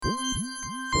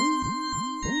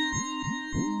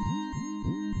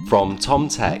From Tom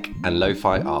Tech and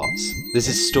Lo-Fi Arts, this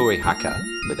is Story Hacker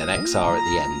with an XR at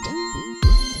the end.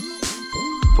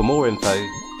 For more info,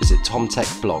 visit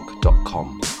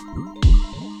tomtechblog.com.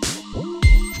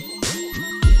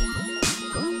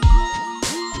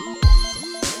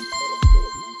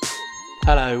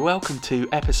 Hello, welcome to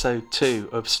episode 2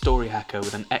 of Story Hacker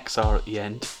with an XR at the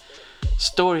end.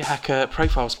 Story Hacker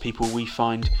profiles people we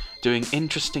find doing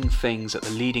interesting things at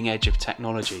the leading edge of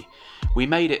technology. We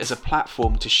made it as a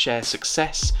platform to share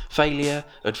success, failure,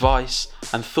 advice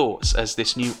and thoughts as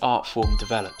this new art form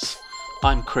develops.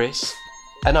 I'm Chris.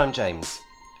 And I'm James.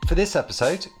 For this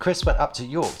episode, Chris went up to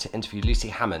York to interview Lucy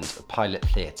Hammond of Pilot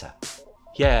Theatre.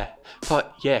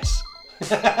 Yes.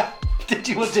 Did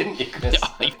you or didn't you, Chris?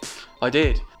 I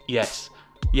did, yes.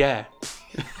 Yeah.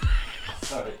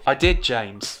 Sorry. I did,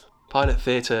 James. Pilot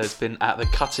Theatre has been at the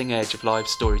cutting edge of live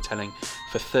storytelling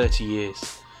for 30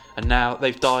 years, and now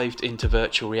they've dived into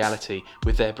virtual reality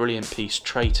with their brilliant piece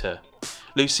Traitor.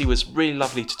 Lucy was really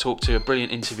lovely to talk to, a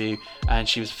brilliant interview, and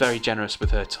she was very generous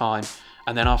with her time.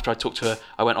 And then after I talked to her,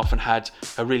 I went off and had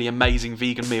a really amazing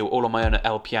vegan meal all on my own at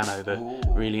El Piano, the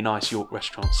really nice York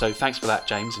restaurant. So thanks for that,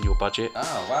 James, and your budget.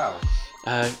 Oh,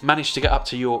 wow. Managed to get up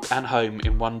to York and home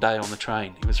in one day on the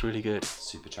train. It was really good.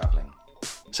 Super travelling.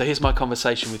 So here's my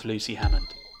conversation with Lucy Hammond.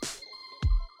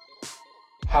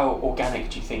 How organic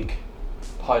do you think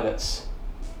Pilot's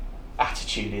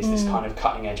attitude is, this kind of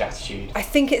cutting edge attitude? I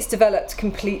think it's developed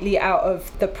completely out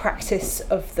of the practice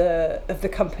of the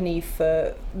company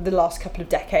for the last couple of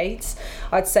decades.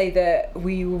 I'd say that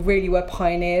we really were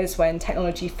pioneers when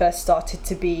technology first started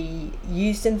to be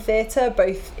used in theatre,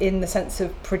 both in the sense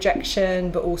of projection,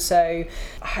 but also,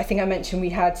 I think I mentioned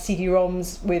we had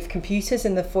CD-ROMs with computers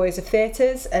in the foyers of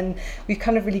theatres, and we've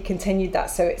kind of really continued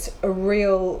that. So it's a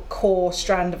real core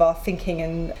strand of our thinking,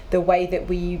 and the way that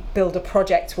we build a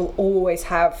project will always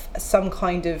have some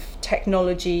kind of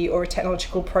technology or a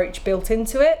technological approach built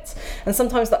into it. And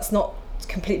sometimes that's not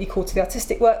completely core to the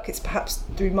artistic work, it's perhaps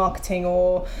through marketing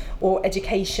or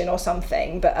education or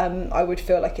something, but I would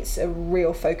feel like it's a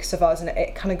real focus of ours, and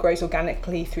it kind of grows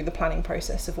organically through the planning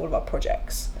process of all of our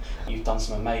projects. You've done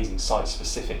some amazing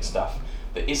site-specific stuff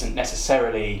that isn't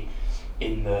necessarily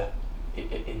in the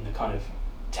kind of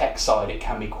tech side. It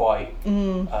can be quite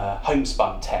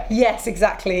homespun tech. Yes,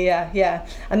 exactly, yeah.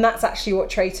 And that's actually what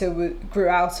Traitor grew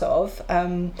out of.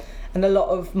 And a lot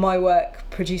of my work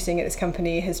producing at this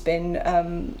company has been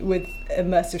with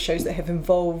immersive shows that have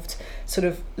involved sort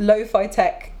of lo-fi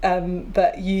tech,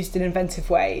 but used in inventive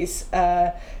ways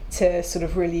to sort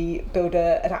of really build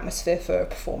an atmosphere for a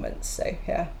performance. So,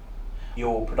 yeah.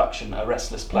 Your production, A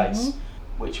Restless Place,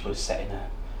 which was set in a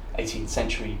 18th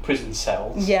century prison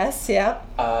cells. Yes, yeah.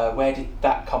 Where did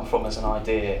that come from as an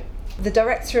idea? The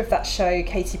director of that show,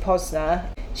 Katie Posner,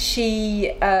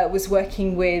 she was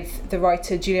working with the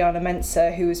writer Juliana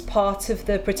Mensah, who was part of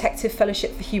the Protective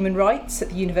Fellowship for Human Rights at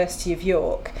the University of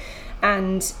York.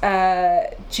 And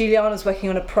Juliana's working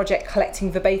on a project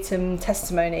collecting verbatim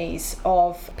testimonies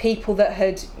of people that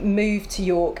had moved to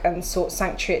York and sought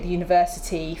sanctuary at the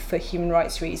university for human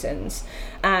rights reasons.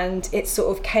 And it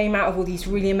sort of came out of all these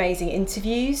really amazing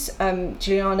interviews.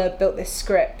 Juliana built this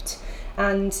script,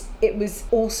 and it was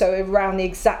also around the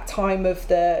exact time of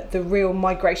the real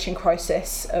migration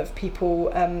crisis of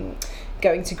people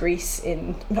going to Greece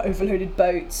in overloaded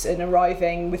boats and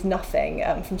arriving with nothing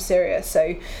from Syria.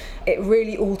 So it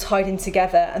really all tied in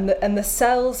together, and the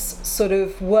cells sort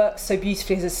of work so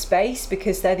beautifully as a space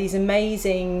because they're these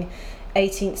amazing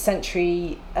 18th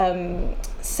century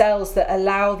cells that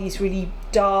allow these really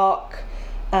dark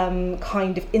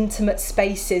kind of intimate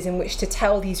spaces in which to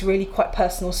tell these really quite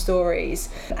personal stories.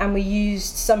 And we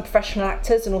used some professional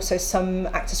actors and also some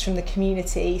actors from the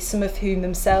community, some of whom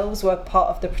themselves were part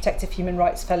of the Protective Human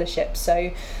Rights Fellowship.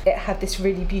 So it had this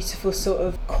really beautiful sort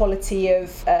of quality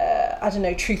of,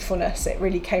 truthfulness. It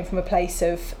really came from a place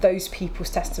of those people's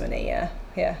testimony,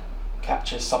 yeah.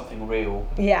 Captures something real.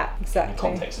 Yeah, exactly. In the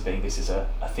context of being this is a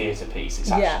theatre piece,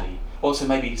 it's actually also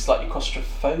maybe slightly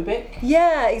claustrophobic.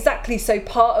 Yeah, exactly. So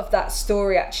part of that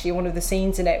story, actually, one of the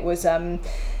scenes in it was a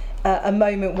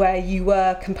moment where you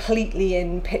were completely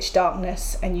in pitch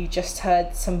darkness and you just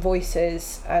heard some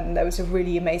voices, and there was a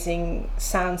really amazing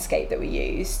soundscape that we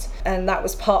used, and that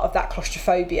was part of that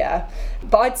claustrophobia.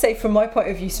 But I'd say from my point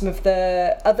of view, some of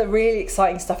the other really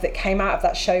exciting stuff that came out of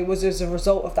that show was as a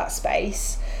result of that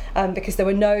space. because there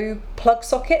were no plug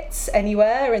sockets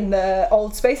anywhere in the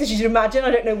old space, as you should imagine.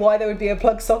 I don't know why there would be a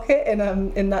plug socket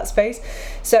in that space.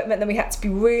 So it meant that we had to be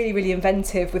really, really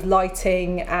inventive with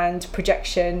lighting and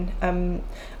projection.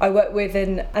 I work with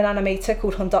an animator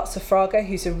called Hondatsa Fraga,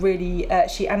 who's a really,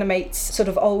 she animates sort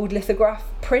of old lithograph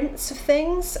prints of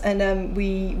things, and we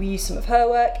use some of her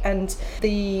work. And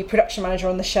the production manager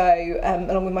on the show,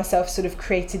 along with myself, sort of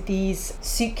created these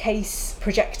suitcase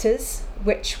projectors,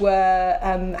 which were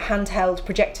handheld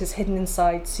projectors hidden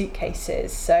inside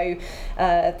suitcases. So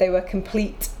they were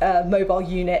complete mobile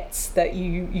units that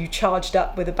you charged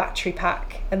up with a battery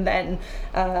pack, and then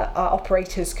our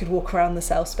operators could walk around the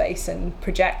cell space and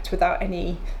project without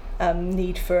any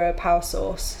need for a power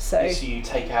source. So you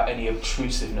take out any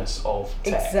obtrusiveness of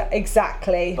tech,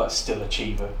 exactly, but still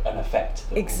achieve an effect.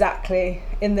 Exactly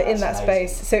in that amazing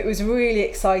space. So it was really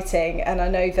exciting, and I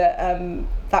know that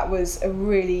that was a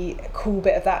really cool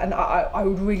bit of that, and I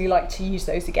would really like to use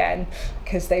those again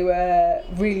because they were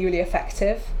really, really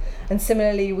effective. And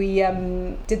similarly, we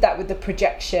did that with the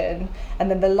projection, and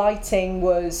then the lighting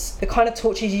was the kind of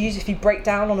torches you use if you break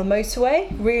down on a motorway.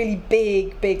 Really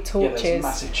big torches. Yeah, those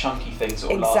massive chunky things that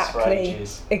will last for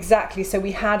ages. Exactly. So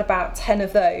we had about 10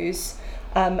 of those,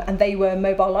 and they were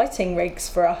mobile lighting rigs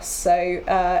for us. So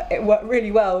it worked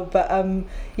really well. But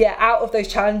out of those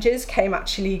challenges came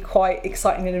actually quite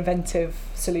exciting and inventive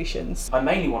solutions. I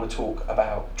mainly want to talk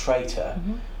about Traitor.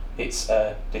 Mm-hmm. It's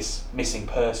this missing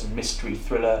person mystery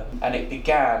thriller, and it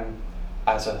began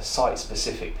as a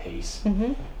site-specific piece.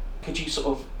 Mm-hmm. Could you sort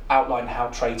of outline how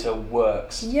Traitor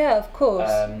works? Yeah, of course.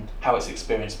 How it's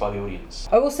experienced by the audience.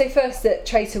 I will say first that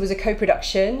Traitor was a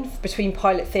co-production between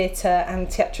Pilot Theatre and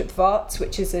Teatret Vart,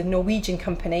 which is a Norwegian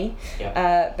company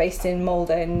based in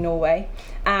Molde in Norway.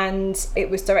 And it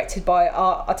was directed by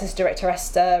our artistic director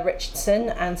Esther Richardson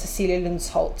and Cecilia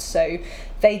Lundsholt. So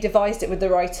they devised it with the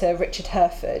writer Richard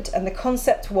Herford, and the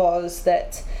concept was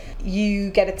that you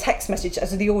get a text message,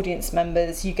 as the audience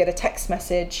members, you get a text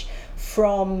message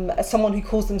from someone who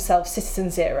calls themselves Citizen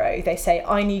Zero. They say,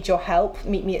 I need your help,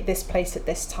 meet me at this place at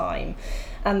this time.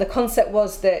 And the concept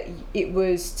was that it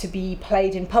was to be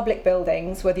played in public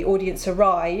buildings where the audience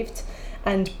arrived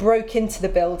and broke into the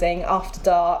building after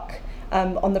dark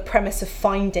on the premise of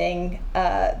finding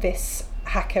this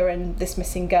hacker and this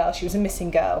missing girl. She was a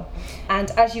missing girl.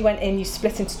 And as you went in, you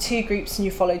split into two groups and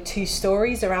you followed two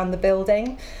stories around the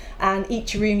building. And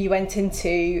each room you went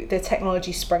into, the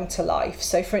technology sprung to life.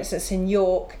 So for instance, in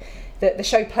York, the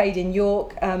show played in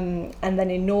York, and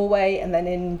then in Norway, and then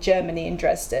in Germany, in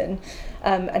Dresden.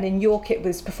 And in York it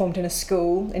was performed in a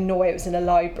school, in Norway it was in a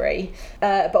library.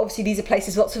 But obviously these are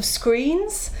places, lots of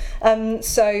screens.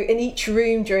 So in each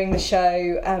room during the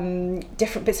show,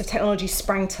 different bits of technology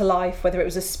sprang to life, whether it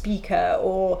was a speaker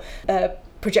or a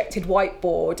projected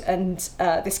whiteboard, and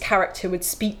this character would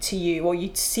speak to you, or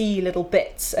you'd see little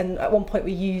bits. And at one point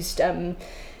we used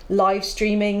live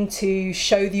streaming to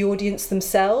show the audience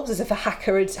themselves, as if a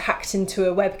hacker had hacked into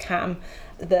a webcam.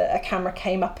 A camera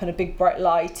came up and a big bright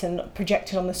light and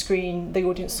projected on the screen, the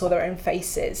audience saw their own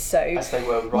faces. So as they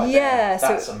were right there.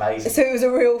 That's amazing. So it was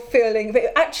a real feeling.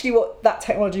 But actually what that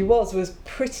technology was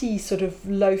pretty sort of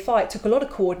lo-fi. It took a lot of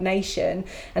coordination.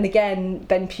 And again,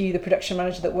 Ben Pugh, the production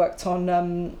manager that worked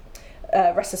on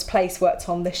Restless Place, worked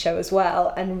on this show as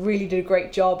well, and really did a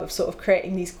great job of sort of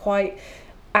creating these quite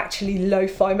actually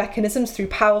lo-fi mechanisms through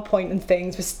PowerPoint and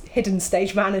things with hidden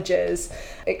stage managers.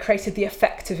 It created the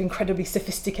effect of incredibly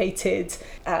sophisticated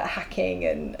hacking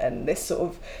and this sort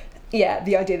of, the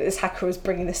idea that this hacker was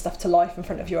bringing this stuff to life in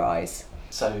front of your eyes.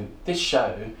 So this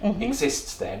show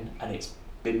exists then, and it's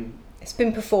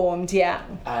been performed,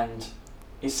 and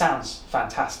it sounds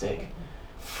fantastic.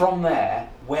 From there,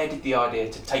 where did the idea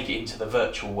to take it into the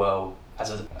virtual world as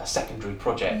a secondary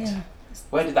project?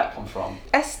 Where did that come from?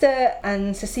 Esther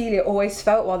and Cecilia always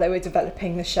felt while they were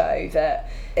developing the show that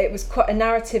it was quite a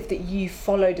narrative that you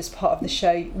followed as part of the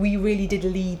show. We really did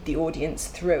lead the audience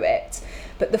through it,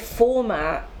 but the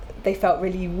format they felt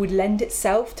really would lend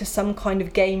itself to some kind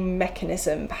of game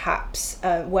mechanism, perhaps,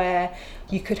 where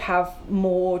you could have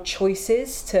more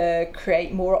choices to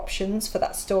create more options for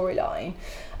that storyline.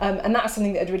 And that's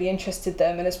something that had really interested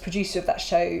them, and as producer of that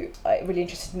show, it really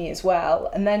interested me as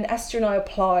well. And then Esther and I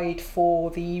applied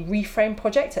for the Reframe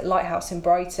project at Lighthouse in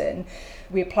Brighton.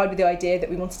 We applied with the idea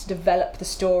that we wanted to develop the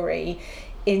story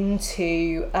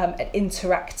into an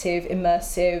interactive,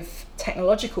 immersive,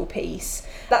 technological piece.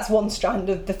 That's one strand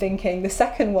of the thinking. The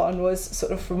second one was,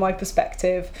 sort of from my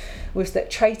perspective, was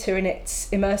that Traitor in its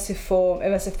immersive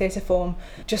theatre form,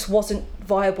 just wasn't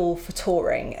viable for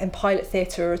touring, and Pilot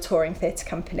Theatre are a touring theatre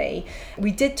company.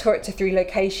 We did tour it to 3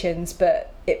 locations,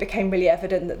 but it became really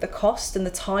evident that the cost and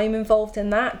the time involved in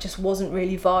that just wasn't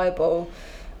really viable.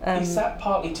 Is that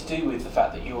partly to do with the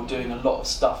fact that you're doing a lot of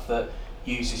stuff that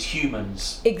uses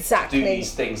humans Exactly. to do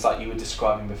these things like you were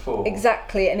describing before?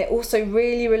 Exactly, and it also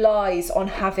really relies on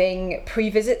having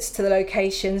pre-visits to the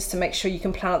locations to make sure you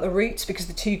can plan out the routes, because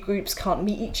the 2 groups can't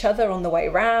meet each other on the way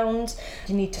round.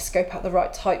 You need to scope out the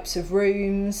right types of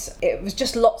rooms. It was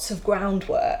just lots of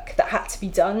groundwork that had to be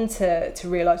done to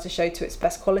realise the show to its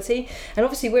best quality. And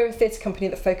obviously we're a theatre company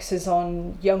that focuses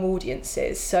on young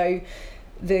audiences, so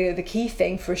the key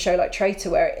thing for a show like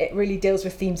Traitor, where it really deals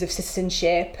with themes of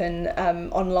citizenship and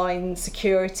online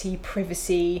security,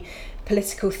 privacy,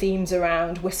 political themes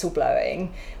around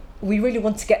whistleblowing, we really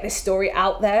want to get this story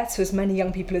out there to as many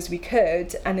young people as we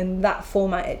could, and in that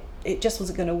format it just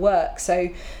wasn't going to work. So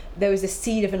there was a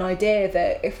seed of an idea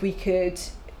that if we could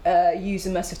use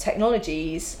immersive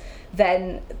technologies,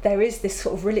 then there is this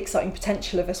sort of really exciting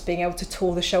potential of us being able to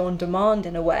tour the show on demand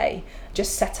in a way,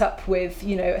 just set up with,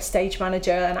 you know, a stage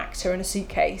manager, an actor and a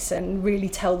suitcase, and really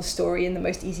tell the story in the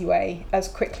most easy way, as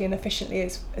quickly and efficiently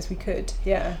as we could.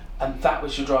 Yeah. And that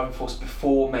was your driving force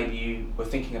before maybe you were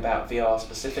thinking about VR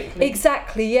specifically?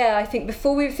 Exactly, yeah. I think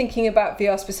before we were thinking about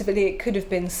VR specifically, it could have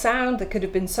been sound, there could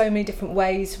have been so many different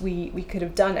ways we could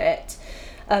have done it.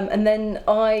 And then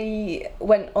I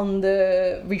went on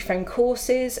the Reframe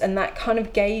courses, and that kind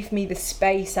of gave me the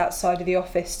space outside of the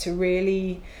office to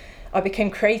really... I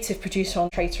became creative producer on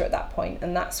Traitor at that point,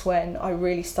 and that's when I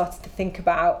really started to think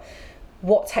about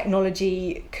what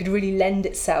technology could really lend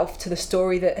itself to the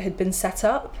story that had been set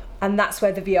up, and that's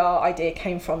where the VR idea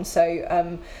came from.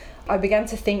 So I began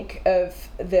to think of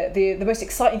the most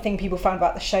exciting thing people found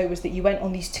about the show was that you went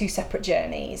on these 2 separate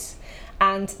journeys.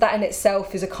 And that in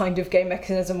itself is a kind of game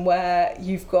mechanism where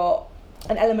you've got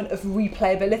an element of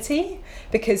replayability,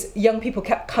 because young people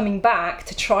kept coming back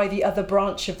to try the other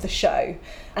branch of the show.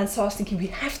 And so I was thinking, we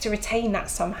have to retain that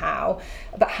somehow,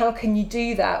 but how can you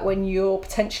do that when you're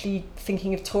potentially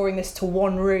thinking of touring this to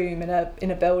 1 room in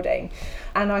a building?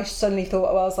 And I suddenly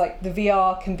thought, well, I was like, the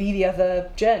VR can be the other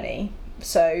journey,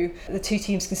 so the 2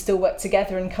 teams can still work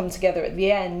together and come together at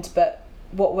the end. But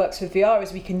what works with VR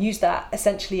is we can use that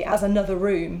essentially as another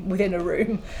room within a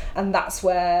room, and that's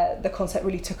where the concept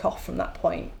really took off from that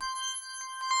point.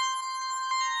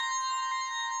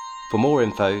 For more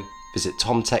info, visit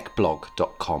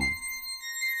tomtechblog.com.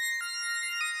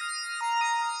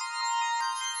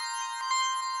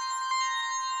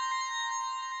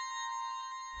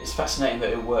 It's fascinating that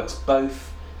it works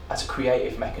both as a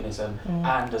creative mechanism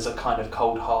and as a kind of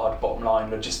cold, hard, bottom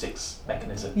line logistics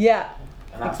mechanism. Yeah.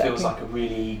 And that feels like a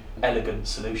really elegant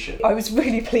solution. I was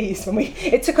really pleased when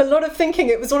it took a lot of thinking.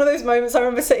 It was one of those moments I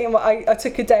remember sitting, I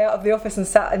took a day out of the office and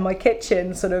sat in my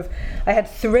kitchen, I had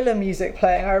Thriller music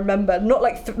playing, I remember, not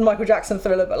like Michael Jackson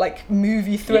Thriller, but like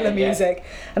movie Thriller music.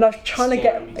 And I was trying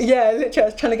I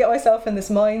was trying to get myself in this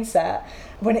mindset.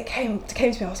 When it came to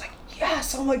me, I was like,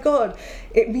 yes, oh my God,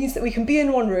 it means that we can be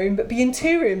in 1 room but be in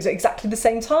 2 rooms at exactly the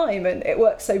same time, and it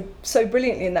works so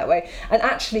brilliantly in that way. And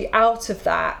actually out of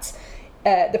that,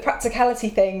 the practicality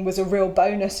thing was a real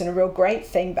bonus and a real great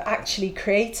thing, but actually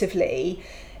creatively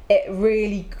it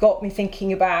really got me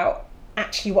thinking about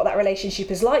actually what that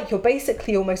relationship is like. You're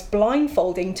basically almost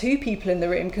blindfolding 2 people in the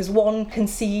room, because one can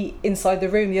see inside the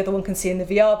room, the other one can see in the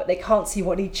VR, but they can't see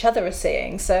what each other are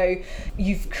seeing. So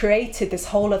you've created this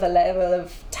whole other level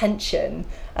of tension,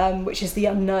 which is the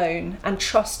unknown, and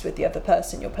trust with the other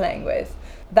person you're playing with.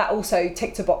 That also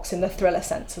ticked a box in the Thriller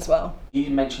sense as well. You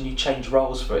mentioned you changed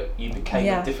roles for it. You became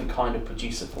a different kind of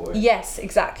producer for it. Yes,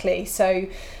 exactly. So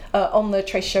on the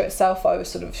Traitor show itself, I was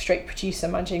sort of straight producer,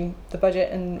 managing the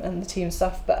budget and the team and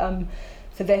stuff. But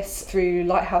for this, through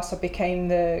Lighthouse, I became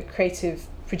the creative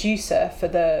producer for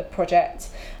the project.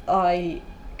 I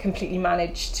completely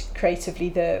managed creatively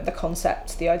the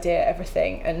concept, the idea,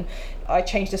 everything, and I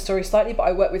changed the story slightly, but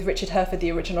I worked with Richard Herford,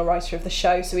 the original writer of the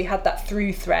show, so we had that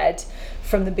through thread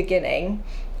from the beginning,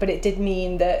 but it did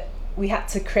mean that we had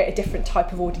to create a different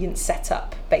type of audience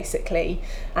setup, basically,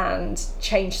 and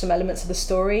change some elements of the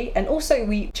story. And also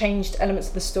we changed elements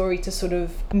of the story to sort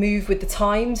of move with the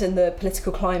times and the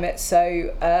political climate.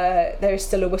 So there is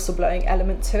still a whistleblowing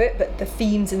element to it, but the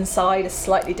themes inside are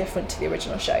slightly different to the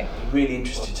original show. I'm really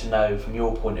interested to know, from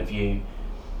your point of view,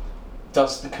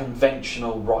 does the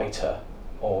conventional writer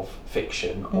of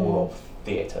fiction or of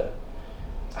theatre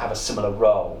have a similar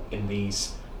role in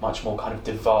these much more kind of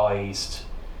devised,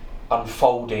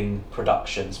 unfolding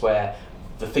productions where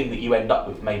the thing that you end up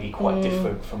with may be quite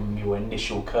different from your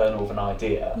initial kernel of an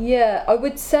idea? Yeah, I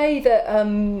would say that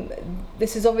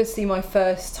this is obviously my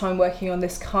first time working on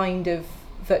this kind of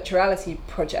virtual reality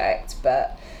project,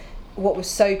 but what was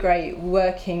so great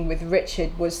working with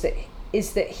Richard was that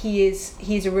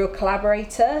he's a real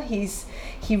collaborator.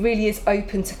 He really is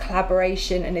open to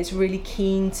collaboration and is really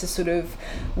keen to sort of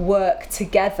work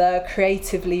together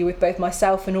creatively with both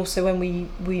myself and also when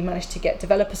we managed to get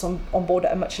developers on board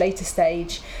at a much later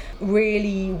stage,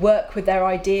 really work with their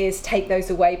ideas, take those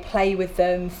away, play with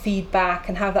them, feedback,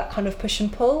 and have that kind of push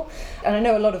and pull. And I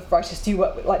know a lot of writers do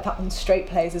work like that on straight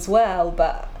plays as well,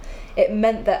 but it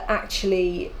meant that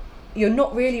actually you're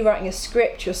not really writing a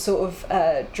script, you're sort of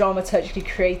dramaturgically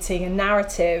creating a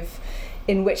narrative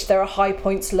in which there are high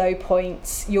points, low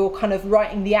points. You're kind of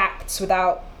writing the acts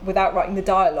without writing the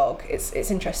dialogue. It's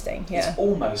interesting, yeah. It's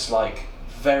almost like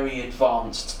very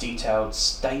advanced, detailed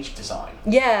stage design.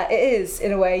 Yeah, it is,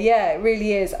 in a way, yeah, it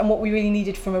really is. And what we really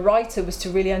needed from a writer was to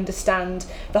really understand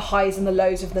the highs and the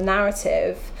lows of the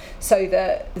narrative so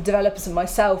that the developers and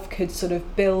myself could sort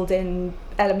of build in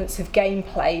elements of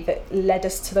gameplay that led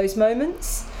us to those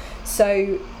moments.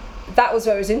 So that was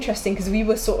where it was interesting, because we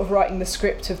were sort of writing the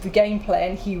script of the gameplay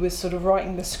and he was sort of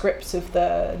writing the script of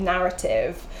the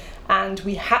narrative, and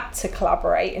we had to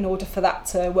collaborate in order for that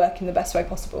to work in the best way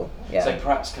possible. Yeah. So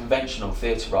perhaps conventional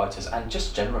theatre writers and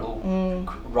just general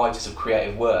writers of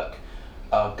creative work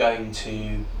are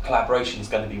collaboration is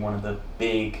going to be one of the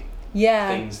big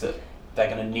things that they're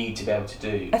going to need to be able to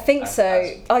do. I think so.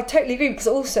 I totally agree, because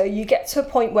also you get to a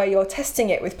point where you're testing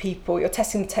it with people, you're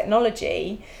testing the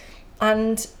technology,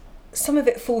 and some of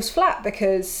it falls flat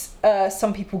because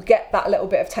some people get that little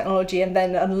bit of technology and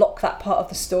then unlock that part of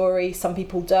the story, some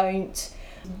people don't.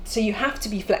 So you have to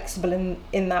be flexible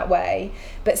in that way.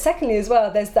 But secondly as well,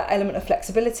 there's that element of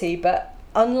flexibility, but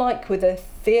unlike with a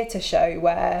theatre show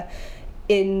where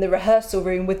in the rehearsal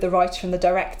room with the writer and the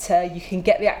director you can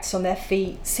get the actors on their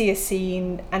feet, see a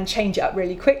scene and change it up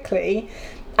really quickly,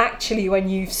 actually when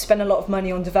you've spent a lot of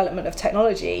money on development of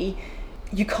technology,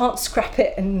 you can't scrap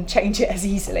it and change it as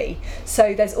easily.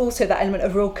 So there's also that element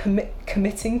of real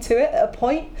committing to it at a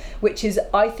point, which is,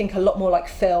 I think, a lot more like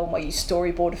film, where you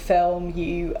storyboard a film,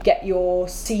 you get your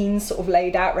scenes sort of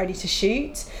laid out, ready to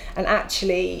shoot, and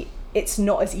actually it's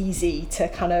not as easy to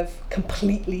kind of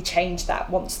completely change that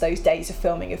once those days of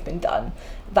filming have been done.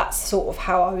 That's sort of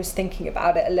how I was thinking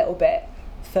about it a little bit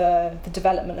for the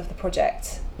development of the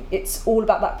project. It's all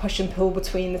about that push and pull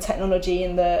between the technology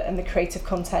and the creative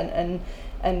content,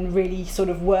 and really sort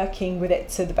of working with it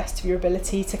to the best of your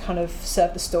ability to kind of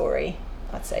serve the story,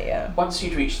 I'd say, yeah. Once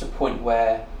you'd reached the point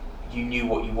where you knew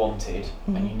what you wanted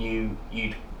and you knew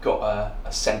you'd got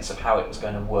a sense of how it was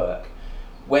going to work,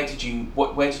 where did you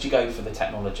go for the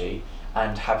technology,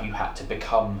 and have you had to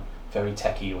become very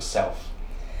techie yourself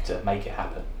to make it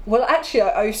happen? Well, actually,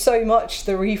 I owe so much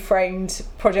the Reframed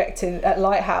project at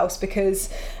Lighthouse, because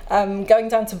going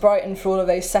down to Brighton for all of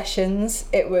those sessions,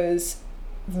 it was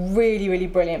really, really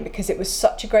brilliant, because it was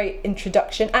such a great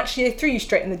introduction. Actually, they threw you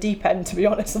straight in the deep end, to be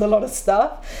honest, with a lot of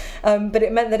stuff, but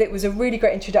it meant that it was a really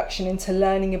great introduction into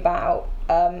learning about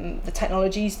the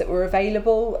technologies that were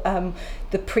available,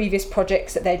 the previous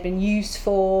projects that they'd been used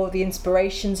for, the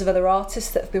inspirations of other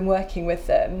artists that have been working with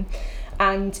them.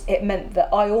 And it meant that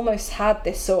I almost had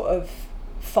this sort of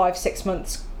 5-6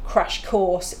 months crash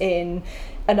course in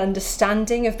an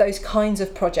understanding of those kinds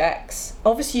of projects.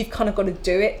 Obviously, you've kind of got to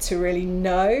do it to really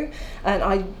know.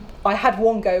 And I had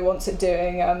one go once at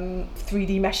doing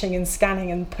 3D meshing and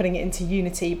scanning and putting it into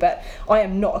Unity, but I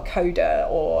am not a coder,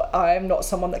 or I am not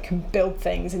someone that can build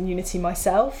things in Unity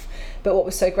myself. But what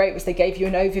was so great was they gave you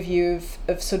an overview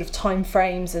of sort of time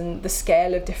frames and the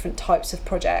scale of different types of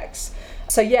projects.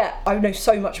 So yeah, I know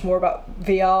so much more about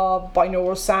VR,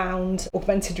 binaural sound,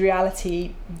 augmented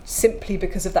reality, simply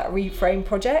because of that Reframe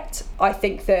project. I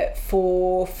think that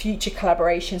for future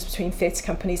collaborations between theatre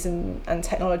companies and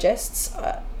technologists,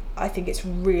 I think it's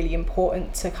really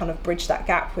important to kind of bridge that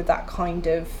gap with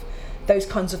those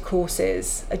kinds of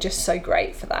courses are just so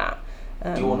great for that.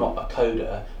 You're not a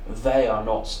coder, they are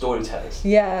not storytellers.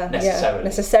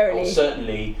 Necessarily. Or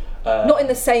certainly not in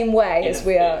the same way as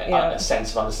we are. A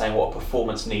sense of understanding what a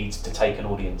performance needs to take an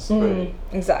audience through.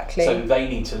 Exactly. So they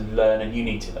need to learn and you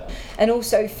need to learn. And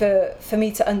also for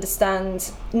me to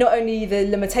understand not only the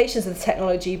limitations of the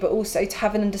technology, but also to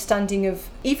have an understanding of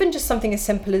even just something as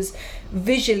simple as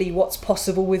visually what's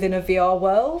possible within a VR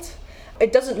world.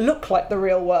 It doesn't look like the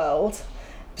real world.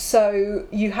 So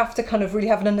you have to kind of really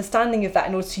have an understanding of that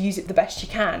in order to use it the best you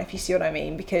can, if you see what I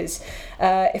mean. Because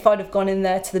if I'd have gone in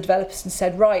there to the developers and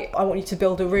said, right, I want you to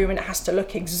build a room and it has to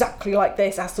look exactly like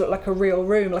this, it has to look like a real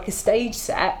room, like a stage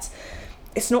set,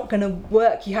 it's not going to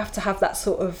work. You have to have that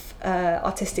sort of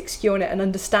artistic skew on it and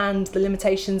understand the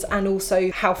limitations and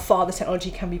also how far the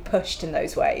technology can be pushed in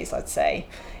those ways, I'd say.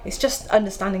 It's just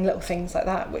understanding little things like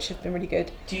that, which have been really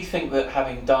good. Do you think that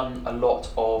having done a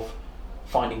lot of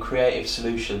finding creative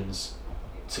solutions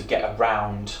to get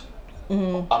around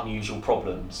unusual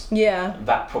problems,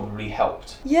 that probably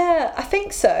helped? Yeah, I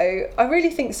think so. I really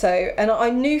think so. And I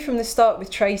knew from the start with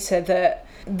Traitor that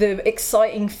the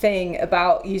exciting thing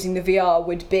about using the VR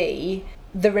would be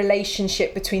the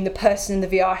relationship between the person in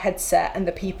the VR headset and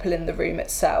the people in the room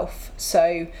itself.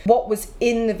 So what was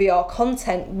in the VR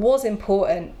content was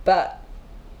important, but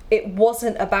it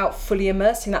wasn't about fully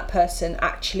immersing that person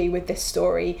actually with this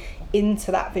story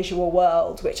into that visual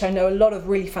world, which I know a lot of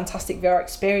really fantastic VR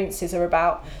experiences are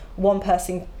about one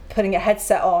person putting a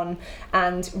headset on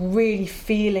and really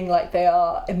feeling like they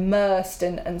are immersed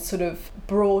and sort of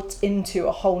brought into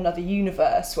a whole nother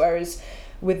universe. Whereas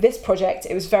with this project,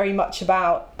 it was very much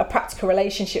about a practical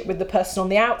relationship with the person on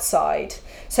the outside.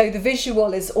 So the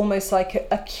visual is almost like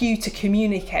a cue to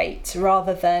communicate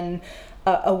rather than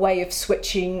a way of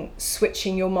switching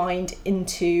your mind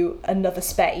into another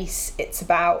space. It's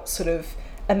about sort of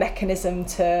a mechanism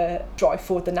to drive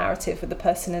forward the narrative with the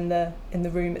person in the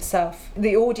room itself.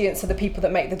 The audience are the people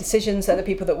that make the decisions. They're the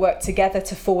people that work together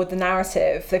to forward the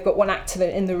narrative. They've got one actor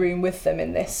in the room with them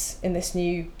in this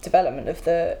new development of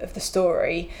the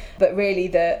story. But really,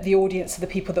 the audience are the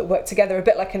people that work together, a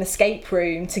bit like an escape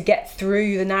room, to get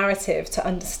through the narrative, to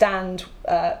understand,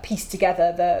 piece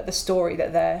together the story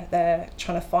that they're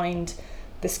trying to find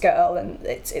this girl, and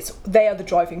it's they are the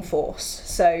driving force.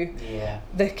 So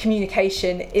the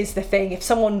communication is the thing. If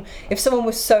someone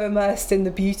was so immersed in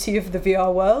the beauty of the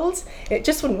VR world, it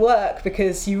just wouldn't work,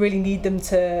 because you really need them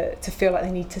to feel like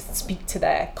they need to speak to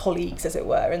their colleagues, as it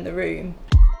were, in the room.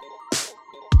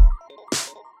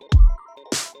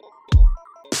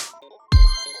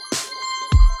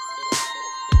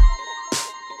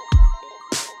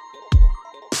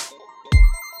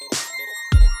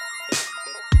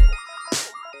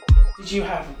 Did you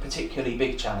have particularly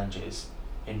big challenges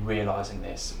in realising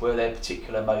this? Were there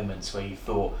particular moments where you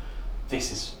thought,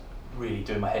 this is really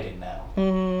doing my head in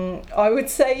now? I would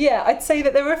say, I'd say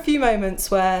that there were a few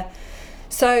moments where...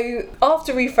 So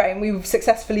after Reframe, we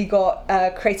successfully got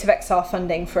Creative XR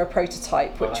funding for a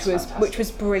prototype, which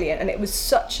was brilliant, and it was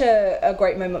such a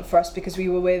great moment for us, because we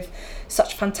were with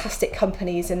such fantastic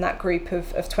companies in that group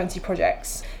of 20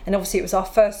 projects, and obviously it was our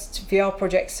first VR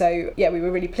project, so we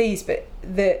were really pleased. But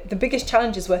the biggest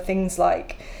challenges were things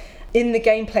like in the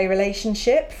gameplay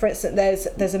relationship. For instance,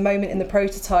 there's a moment in the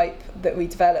prototype that we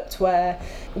developed where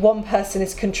one person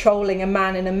is controlling a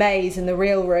man in a maze in the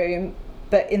real room,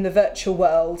 but in the virtual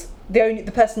world,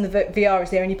 the person in the VR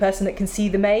is the only person that can see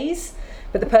the maze,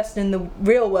 but the person in the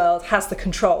real world has the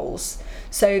controls.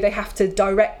 So they have to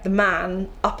direct the man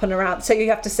up and around. So you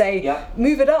have to say,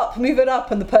 move it up,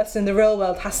 and the person in the real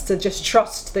world has to just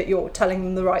trust that you're telling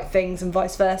them the right things, and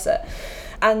vice versa.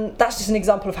 And that's just an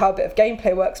example of how a bit of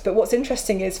gameplay works. But what's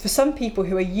interesting is, for some people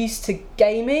who are used to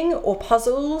gaming or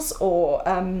puzzles or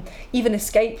even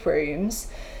escape rooms,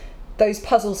 those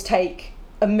puzzles take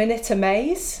a minute a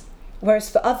maze, whereas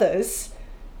for others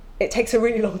it takes a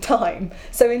really long time.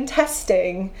 So in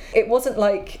testing, it wasn't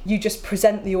like you just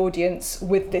present the audience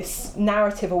with this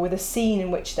narrative or with a scene in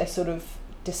which they sort of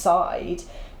decide.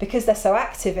 Because they're so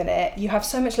active in it, you have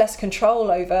so much less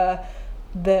control over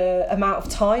the amount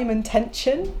of time and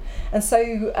tension. And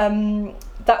so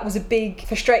that was a big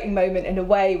frustrating moment in a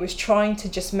way, was trying to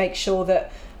just make sure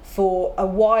that for a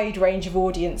wide range of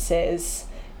audiences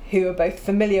who are both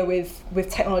familiar with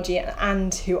technology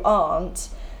and who aren't,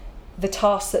 the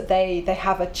tasks that they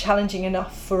have are challenging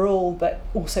enough for all, but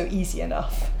also easy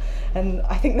enough. And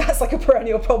I think that's like a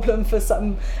perennial problem for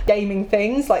some gaming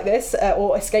things like this,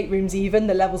 or escape rooms even,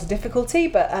 the levels of difficulty.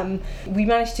 But we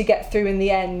managed to get through in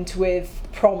the end with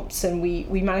prompts, and we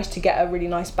managed to get a really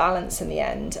nice balance in the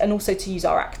end, and also to use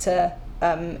our actor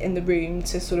in the room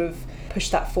to sort of push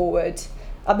that forward.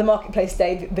 At the marketplace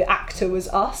day, the actor was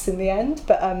us in the end,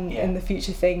 but in the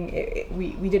future thing,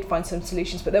 we did find some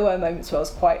solutions, but there were moments where I was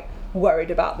quite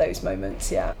worried about those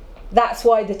moments, That's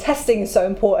why the testing is so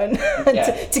important,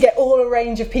 to get all a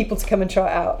range of people to come and try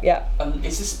it out,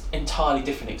 Is this entirely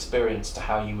different experience to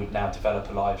how you would now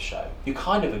develop a live show? You're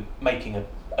kind of making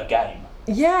a game.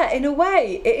 Yeah, in a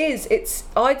way, it is.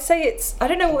 I'd say I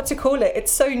don't know what to call it,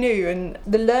 it's so new, and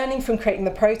the learning from creating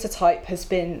the prototype has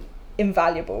been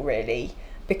invaluable, really.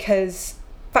 because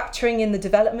factoring in the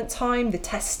development time, the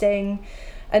testing,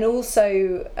 and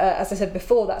also, as I said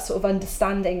before, that sort of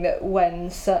understanding that when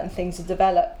certain things are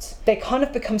developed, they kind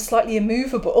of become slightly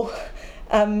immovable.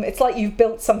 It's like you've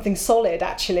built something solid,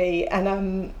 actually,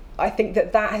 and I think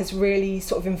that has really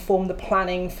sort of informed the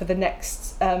planning for the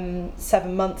next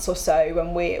 7 months or so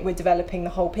when we're developing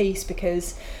the whole piece,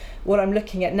 because what I'm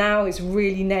looking at now is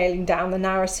really nailing down the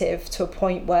narrative to a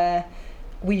point where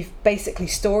we've basically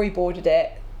storyboarded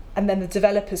it, and then the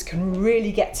developers can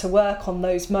really get to work on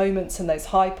those moments and those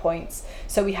high points,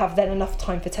 so we have then enough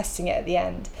time for testing it at the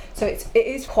end. So it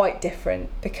is quite different,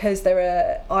 because there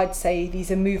are, I'd say, these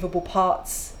immovable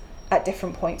parts at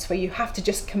different points where you have to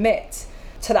just commit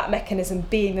to that mechanism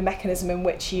being the mechanism in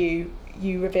which you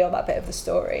reveal that bit of the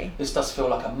story. This does feel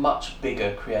like a much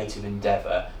bigger creative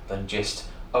endeavour than just,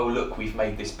 oh look, we've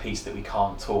made this piece that we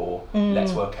can't tour,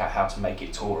 let's work out how to make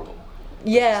it tourable.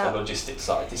 Yeah. It's the logistics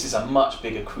side. This is a much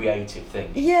bigger creative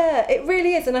thing. Yeah, it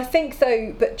really is. And I think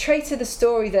though, but Traitor, the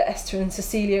story that Esther and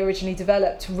Cecilia originally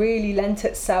developed, really lent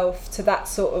itself to that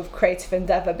sort of creative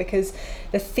endeavour, because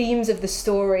the themes of the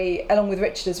story, along with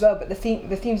Richard as well, but the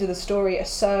themes of the story are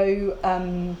so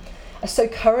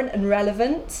current and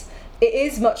relevant. It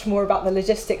is much more about the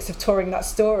logistics of touring that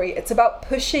story. It's about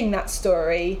pushing that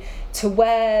story to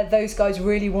where those guys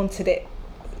really wanted it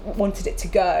to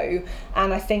go,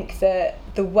 and I think that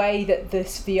the way that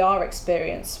this VR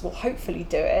experience will hopefully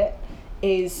do it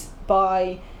is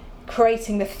by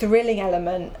creating the thrilling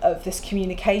element of this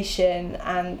communication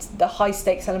and the high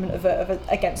stakes element of a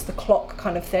against the clock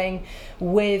kind of thing,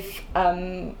 with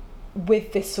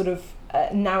this sort of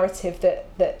narrative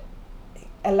that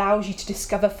allows you to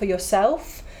discover for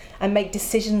yourself and make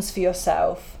decisions for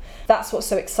yourself. That's what's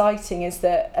so exciting, is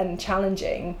that, and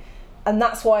challenging. And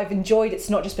that's why I've enjoyed it's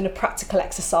not just been a practical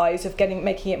exercise of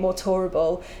making it more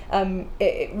tourable.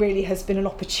 It really has been an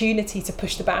opportunity to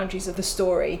push the boundaries of the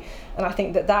story, and I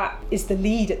think that is the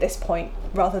lead at this point,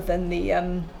 rather than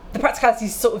the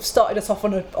practicalities sort of started us off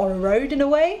on a road in a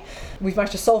way. We've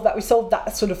managed to solve that. We solved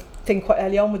that sort of thing quite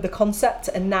early on with the concept,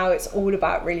 and now it's all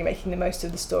about really making the most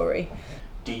of the story.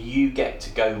 Do you get to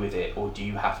go with it, or do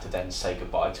you have to then say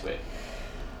goodbye to it?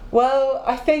 Well,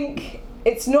 I think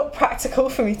it's not practical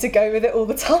for me to go with it all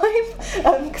the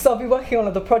time, because I'll be working on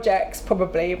other projects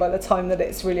probably by the time that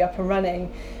it's really up and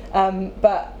running.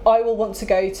 But I will want to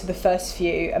go to the first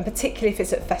few, and particularly if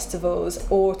it's at festivals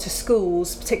or to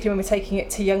schools, particularly when we're taking it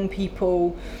to young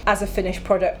people as a finished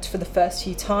product for the first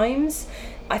few times.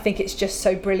 I think it's just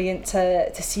so brilliant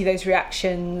to see those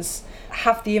reactions,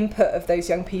 have the input of those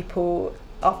young people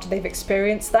after they've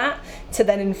experienced that, to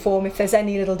then inform if there's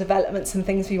any little developments and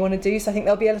things we want to do. So I think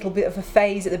there'll be a little bit of a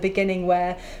phase at the beginning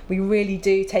where we really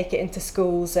do take it into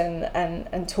schools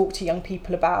and talk to young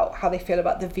people about how they feel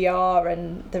about the VR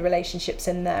and the relationships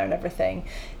in there and everything.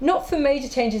 Not for major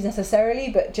changes necessarily,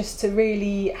 but just to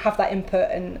really have that input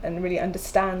and really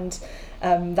understand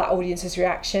that audience's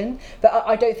reaction. But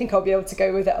I don't think I'll be able to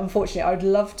go with it, unfortunately. I'd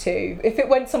love to. If it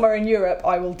went somewhere in Europe,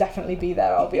 I will definitely be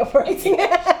there. I'll be operating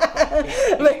it.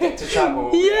 You get to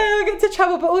travel. Yeah, I get to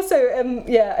travel, but also,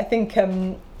 I think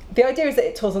the idea is that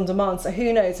it tours on demand, so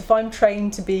who knows, if I'm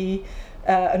trained to be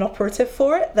an operative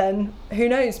for it, then who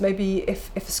knows, maybe if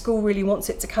a school really wants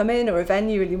it to come in, or a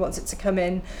venue really wants it to come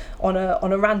in on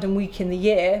a random week in the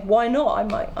year, why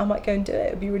not? I might go and do it.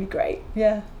 It'd be really great.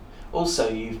 Yeah. Also,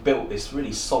 you've built this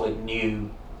really solid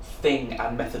new thing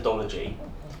and methodology.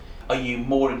 Are you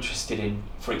more interested in,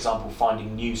 for example,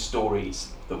 finding new stories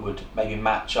that would maybe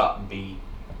match up and be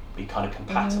kind of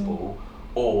compatible,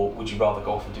 or would you rather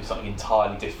go off and do something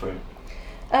entirely different?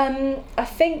 I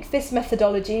think this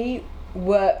methodology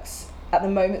works at the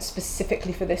moment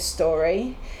specifically for this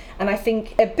story, and I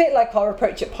think a bit like our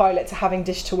approach at Pilot to having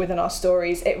digital within our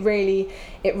stories, it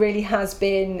really has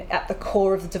been at the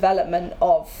core of the development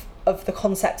of the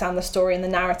concept and the story and the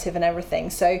narrative and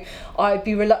everything. So I'd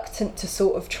be reluctant to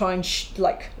sort of try and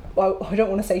I don't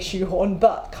want to say shoehorn,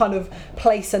 but kind of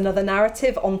place another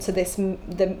narrative onto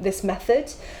this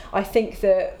method. I think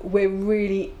that we're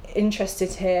really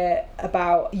interested here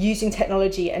about using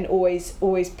technology and always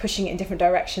pushing it in different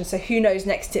directions. So who knows,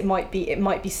 next it might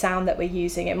be sound that we're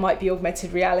using, it might be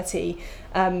augmented reality,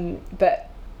 but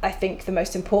I think the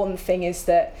most important thing is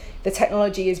that the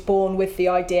technology is born with the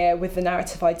idea, with the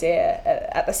narrative idea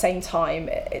at the same time.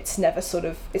 It's never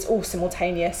it's all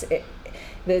simultaneous.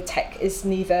 The tech is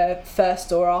neither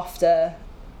first or after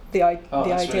the idea.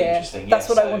 Really interesting. That's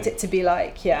what I want it to be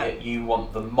like. Yeah. You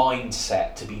want the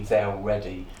mindset to be there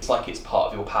already. It's like it's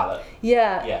part of your palette.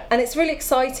 Yeah. And it's really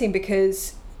exciting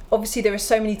because obviously there are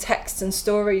so many texts and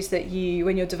stories that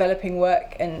when you're developing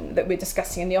work and that we're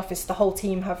discussing in the office, the whole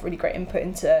team have really great input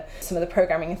into some of the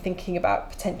programming and thinking about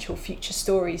potential future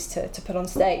stories to put on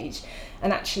stage.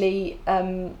 And actually,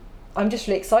 I'm just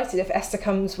really excited if Esther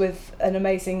comes with an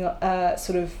amazing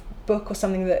sort of book or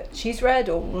something that she's read,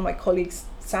 or one of my colleagues,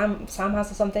 Sam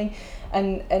has or something,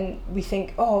 and we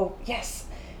think, oh yes,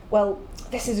 well,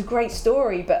 this is a great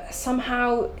story, but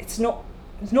somehow it's not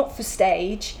for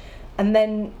stage. And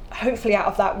then hopefully out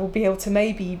of that we'll be able to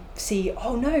maybe see,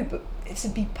 oh no, but this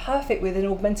would be perfect with an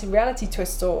augmented reality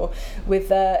twist, or with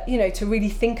to really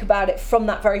think about it from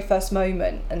that very first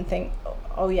moment and think,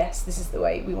 oh yes, this is the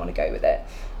way we want to go with it.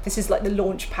 This is like the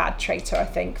launch pad Traitor, I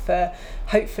think, for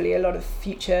hopefully a lot of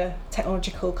future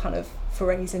technological kind of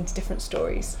forays into different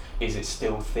stories. Is it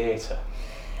still theatre?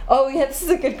 Oh yeah, this is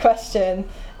a good question.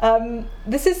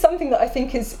 This is something that I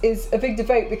think is a big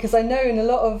debate, because I know in a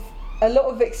lot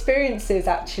of experiences,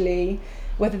 actually,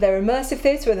 whether they're immersive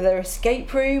theatre, whether they're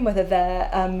escape room, whether they're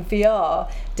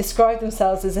VR, describe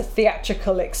themselves as a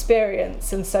theatrical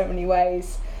experience in so many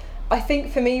ways. I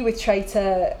think for me with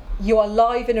Traitor, you are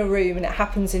live in a room and it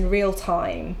happens in real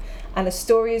time, and a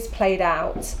story is played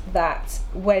out that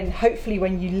hopefully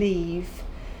when you leave,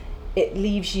 it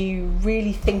leaves you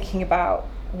really thinking about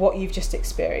what you've just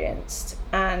experienced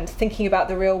and thinking about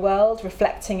the real world,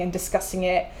 reflecting and discussing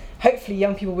it. Hopefully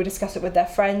young people will discuss it with their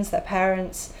friends, their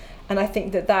parents, and I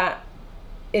think that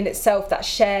in itself, that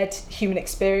shared human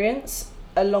experience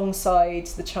alongside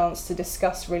the chance to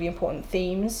discuss really important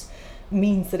themes,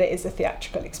 means that it is a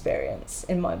theatrical experience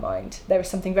in my mind. There is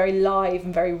something very live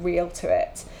and very real to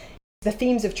it. The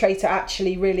themes of Traitor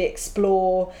actually really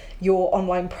explore your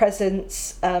online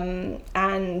presence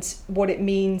and what it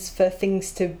means for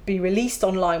things to be released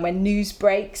online when news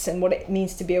breaks, and what it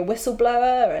means to be a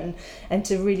whistleblower, and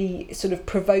to really sort of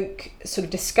provoke sort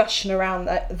of discussion around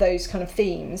those kind of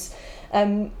themes.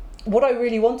 What I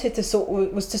really wanted to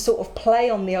was to play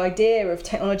on the idea of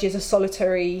technology as a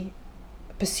solitary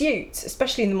pursuit,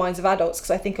 especially in the minds of adults,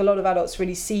 because I think a lot of adults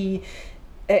really see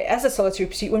it as a solitary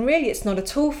pursuit when really it's not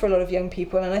at all for a lot of young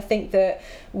people. And I think that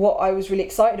what I was really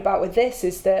excited about with this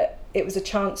is that it was a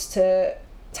chance to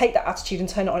take that attitude and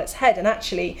turn it on its head, and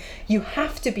actually you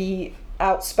have to be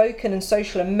outspoken and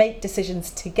social and make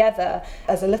decisions together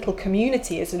as a little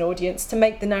community, as an audience, to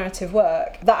make the narrative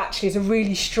work. That actually is a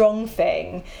really strong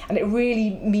thing, and it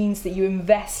really means that you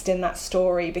invest in that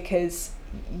story, because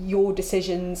your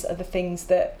decisions are the things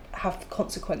that have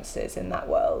consequences in that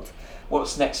world.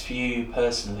 What's next for you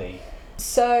personally?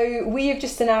 So we have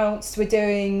just announced we're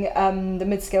doing the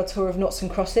mid-scale tour of Noughts and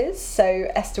Crosses, so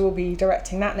Esther will be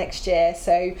directing that next year.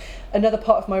 So another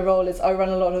part of my role is I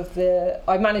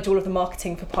manage all of the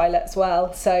marketing for Pilot as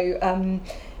well. So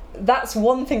that's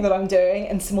one thing that I'm doing,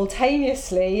 and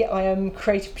simultaneously I am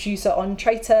creative producer on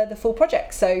Traitor, the full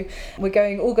project. So we're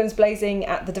going all guns blazing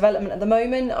at the development at the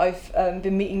moment. I've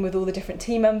been meeting with all the different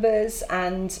team members,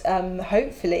 and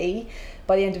hopefully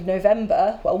by the end of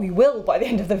November, well, we will by the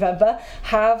end of November,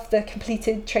 have the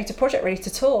completed Traitor project ready to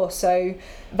tour. So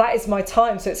that is my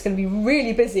time. So it's going to be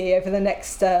really busy over the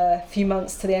next few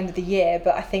months to the end of the year.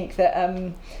 But I think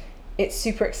that it's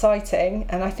super exciting,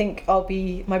 and I think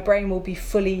my brain will be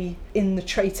fully in the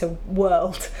Traitor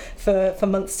world for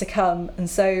months to come. And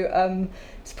so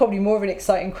it's probably more of an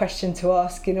exciting question to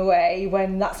ask in a way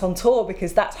when that's on tour,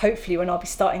 because that's hopefully when I'll be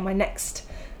starting my next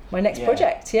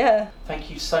project. Yeah.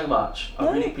 Thank you so much. I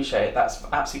really appreciate it. That's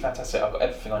absolutely fantastic. I've got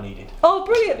everything I needed. Oh,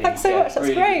 brilliant. Thanks so much. That's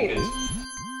really, great. Really good.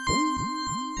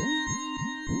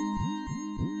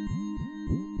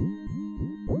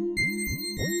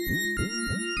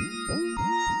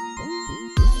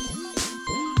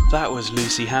 That was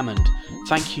Lucy Hammond.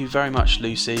 Thank you very much,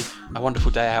 Lucy. A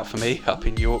wonderful day out for me up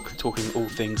in York, talking all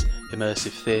things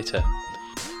immersive theatre.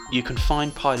 You can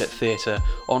find Pilot Theatre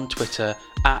on Twitter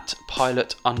at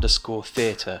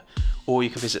pilot_theatre, or you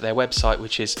can visit their website,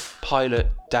 which is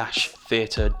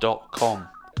pilot-theatre.com.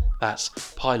 That's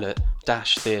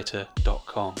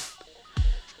pilot-theatre.com.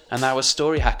 And that was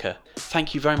Story Hacker.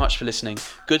 Thank you very much for listening.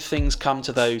 Good things come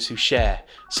to those who share,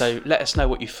 so let us know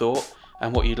what you thought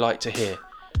and what you'd like to hear.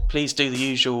 Please do the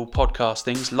usual podcast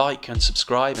things, like and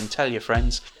subscribe and tell your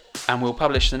friends, and we'll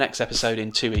publish the next episode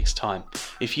in 2 weeks' time.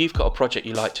 If you've got a project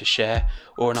you'd like to share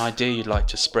or an idea you'd like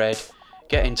to spread,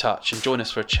 get in touch and join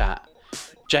us for a chat.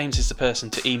 James is the person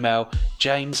to email,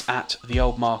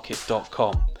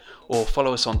 james@theoldmarket.com, or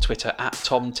follow us on Twitter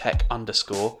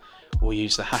 @TomTech_, or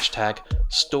use the hashtag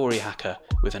StoryHacker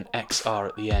with an XR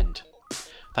at the end.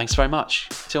 Thanks very much.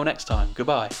 Till next time,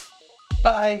 goodbye.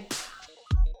 Bye.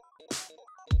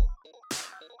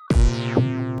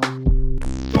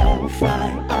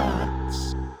 Lo-fi